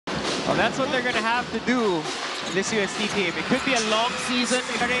Well, that's what they're going to have to do, this UST team. It could be a long season.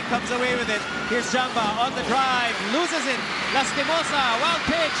 Rain comes away with it. Here's Jamba on the drive, loses it. Lastimosa, wild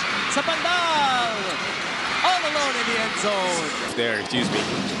pitch. Sabandal, all alone in the end zone. There, excuse me.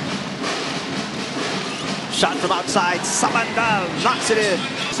 Shot from outside, Sabandal knocks it in.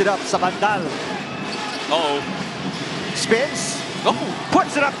 Puts it up, Sabandal. Uh-oh. Spins. Oh!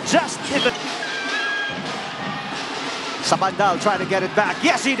 Puts it up just in the... Sabandal trying to get it back.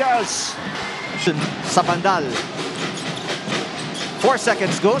 Yes, he does. Sabandal. 4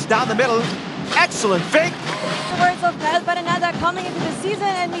 seconds, goes down the middle. Excellent fake. Words of Mel Paranada coming into the season,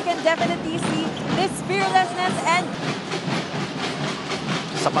 and we can definitely see this fearlessness and...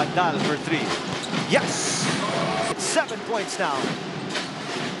 Sabandal for 3. Yes! It's 7 points now.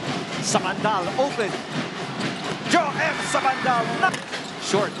 Sabandal open. Joem Sabandal.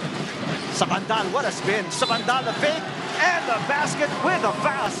 Short. Sabandal, what a spin. Sabandal the fake and the basket with a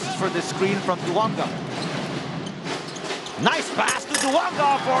pass for the screen from Duwanga. Nice pass to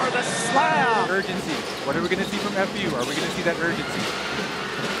Duwanga for the slam. Urgency. What are we going to see from FU? Are we going to see that urgency?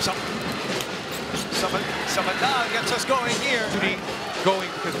 Sabandal gets us going here. Going,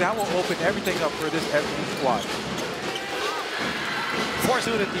 because that will open everything up for this FU squad.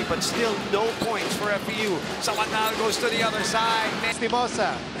 Opportunity, but still no points for FU. Sabandal goes to the other side.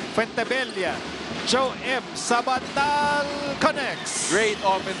 Lastimosa, Fuentebella, Joem, Sabandal connects. Great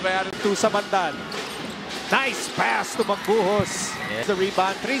offense by Adam To Sabandal. Nice pass to Magbuhos. Yeah. The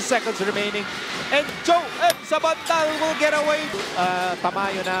rebound, 3 seconds remaining. And Joem Sabandal will get away.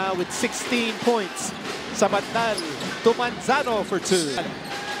 Tamayo now with 16 points. Sabandal to Manzano for 2.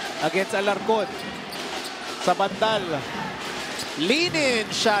 Against Alarcon. Sabandal. Lean-in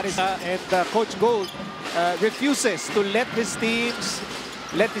shot is and Coach Gold refuses to let his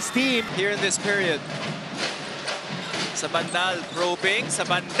team Here in this period. Sabandal probing.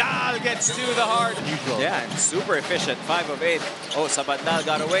 Sabandal gets to the heart. Yeah, and super efficient. 5 of 8. Oh, Sabandal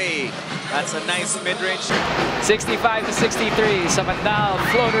got away. That's a nice mid-range. 65-63. Sabandal,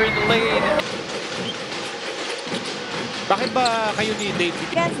 floater in the lead. Bakit ba kayo ni David?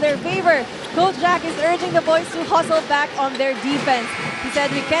 Against their favor, Coach Jack is urging the boys to hustle back on their defense. He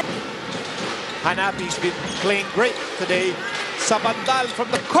said we can't... Hanapi's been playing great today. Sabandal from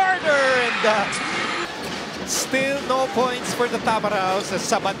the corner and still no points for the Tamaraws as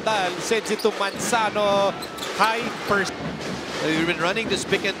Sabandal sends it to Manzano. High first. We've been running this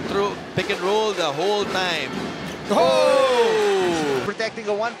pick and roll the whole time. Oh!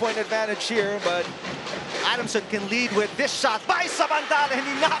 Protecting a 1-point advantage here, but Adamson can lead with this shot by Sabandal and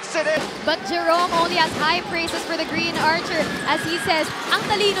he knocks it in. But Jerome only has high praises for the Green Archer as he says, ang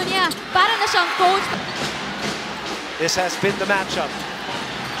talino niya, para na siyang coach. This has been the matchup.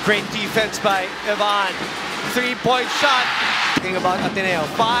 Great defense by Ivan. 3-point shot. Thinking about Ateneo.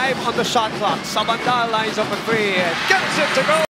 5 on the shot clock. Sabandal lines up a 3 and gets it to go.